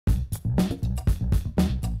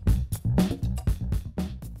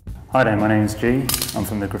Hi there, my name's G. I'm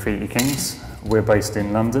from the Graffiti Kings. We're based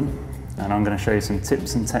in London, and I'm going to show you some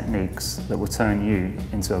tips and techniques that will turn you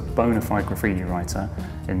into a bona fide graffiti writer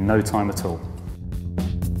in no time at all.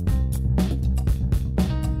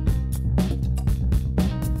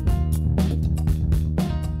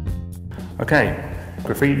 Okay,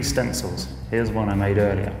 graffiti stencils. Here's one I made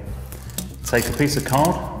earlier. Take a piece of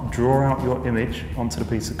card, draw out your image onto the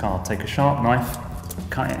piece of card. Take a sharp knife,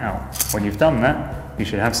 cut it out. When you've done that, you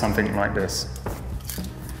should have something like this.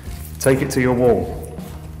 Take it to your wall.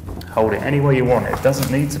 Hold it any way you want. It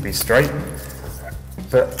doesn't need to be straight,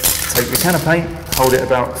 but take your can of paint, hold it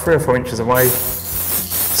about 3 or 4 inches away,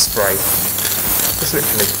 spray. Just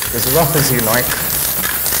literally, as rough as you like.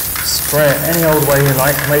 Spray it any old way you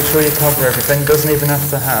like. Make sure you cover everything. Doesn't even have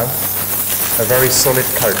to have a very solid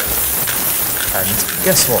coat. And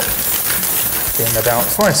guess what? In about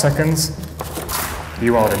 5 seconds,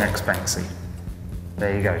 you are the next Banksy.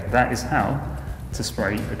 There you go. That is how to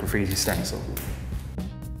spray a graffiti stencil.